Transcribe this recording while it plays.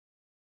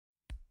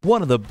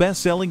One of the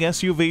best-selling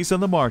SUVs on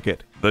the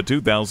market, the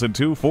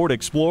 2002 Ford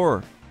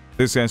Explorer.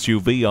 This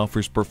SUV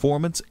offers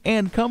performance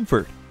and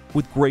comfort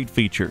with great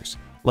features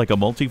like a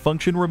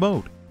multifunction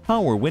remote,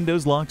 power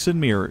windows, locks and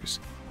mirrors,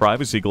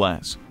 privacy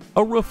glass,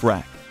 a roof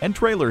rack, and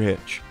trailer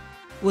hitch.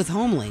 With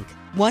HomeLink,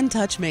 one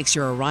touch makes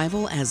your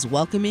arrival as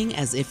welcoming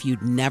as if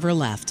you'd never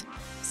left.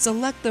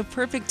 Select the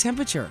perfect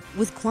temperature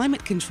with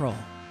climate control.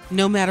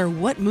 No matter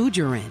what mood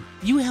you're in,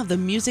 you have the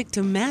music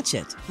to match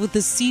it with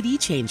the CD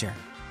changer.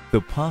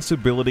 The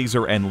possibilities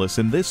are endless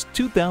in this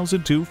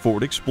 2002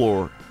 Ford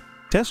Explorer.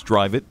 Test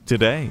drive it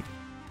today.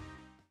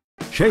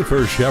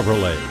 Schafer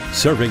Chevrolet,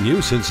 serving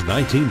you since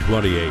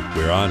 1928.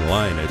 We're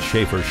online at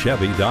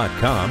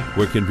schaferchevy.com.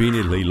 We're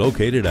conveniently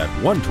located at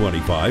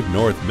 125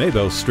 North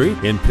Mable Street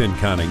in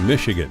Pinconning,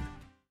 Michigan.